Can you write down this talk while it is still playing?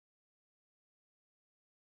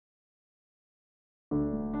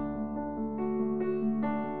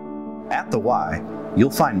At the Y,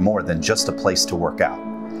 you'll find more than just a place to work out.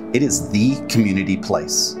 It is the community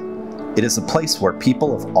place. It is a place where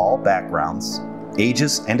people of all backgrounds,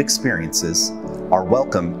 ages, and experiences are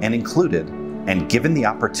welcome and included and given the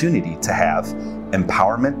opportunity to have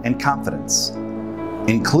empowerment and confidence,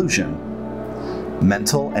 inclusion,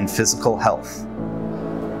 mental and physical health,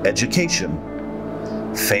 education,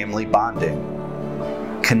 family bonding,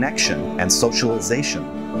 connection and socialization,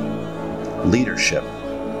 leadership,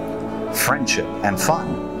 friendship and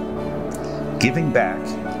fun, giving back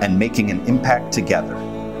and making an impact together,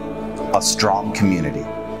 a strong community.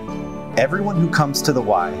 Everyone who comes to the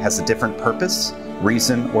Y has a different purpose,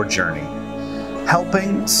 reason, or journey.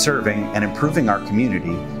 Helping, serving, and improving our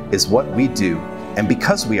community is what we do, and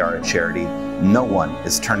because we are a charity, no one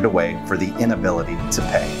is turned away for the inability to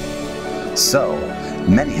pay. So,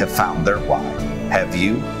 many have found their Y. Have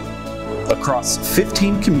you? Across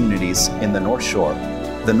 15 communities in the North Shore,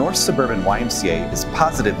 the North Suburban YMCA is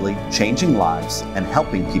positively changing lives and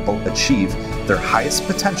helping people achieve their highest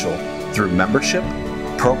potential through membership,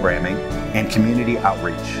 programming, and community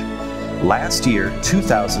outreach. Last year,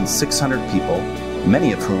 2,600 people,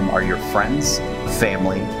 many of whom are your friends,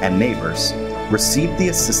 family, and neighbors, received the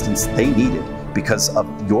assistance they needed because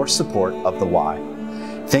of your support of the Y.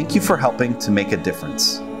 Thank you for helping to make a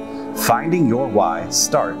difference. Finding your Y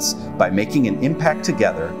starts by making an impact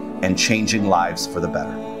together and changing lives for the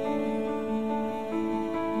better.